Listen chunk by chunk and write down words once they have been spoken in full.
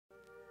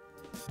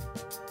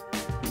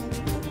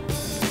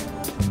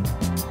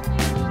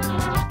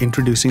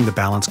Introducing the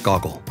Balance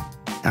Goggle.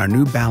 Our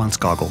new Balance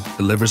Goggle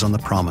delivers on the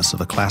promise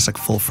of a classic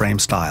full-frame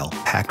style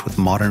packed with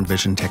modern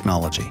vision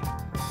technology.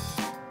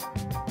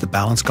 The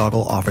Balance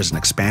Goggle offers an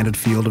expanded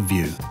field of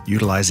view,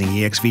 utilizing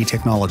EXV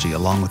technology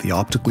along with the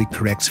optically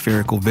correct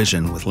spherical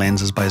vision with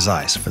lenses by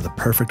Zeiss for the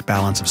perfect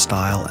balance of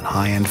style and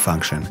high-end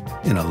function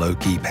in a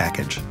low-key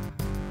package.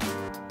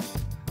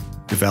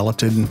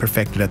 Developed and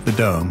perfected at the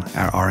Dome,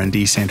 our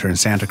R&D center in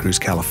Santa Cruz,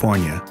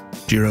 California,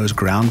 Giro's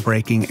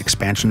groundbreaking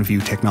expansion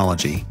view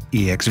technology,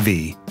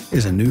 EXV,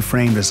 is a new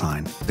frame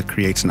design that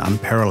creates an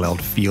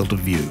unparalleled field of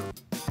view.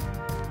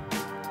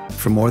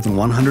 For more than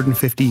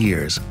 150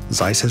 years,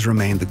 Zeiss has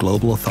remained the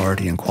global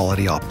authority in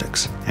quality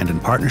optics, and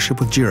in partnership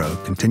with Giro,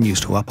 continues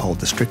to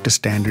uphold the strictest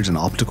standards in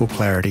optical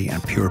clarity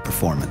and pure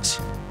performance.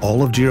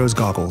 All of Giro's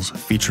goggles,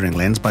 featuring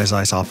Lens by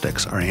Zeiss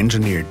optics, are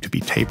engineered to be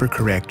taper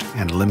correct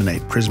and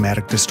eliminate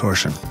prismatic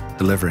distortion,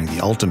 delivering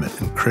the ultimate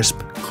in crisp,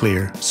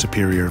 clear,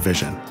 superior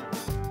vision.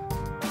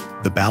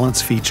 The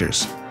Balance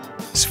features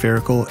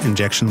spherical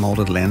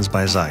injection-molded Lens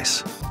by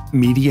Zeiss,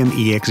 medium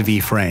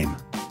EXV frame,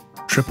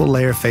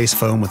 triple-layer face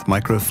foam with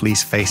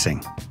micro-fleece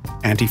facing,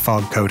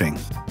 anti-fog coating,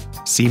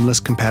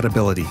 seamless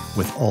compatibility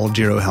with all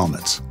Giro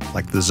helmets,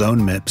 like the Zone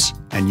MIPS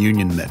and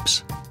Union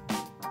MIPS.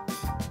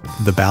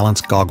 The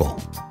Balance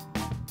Goggle.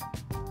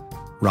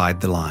 Ride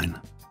the line.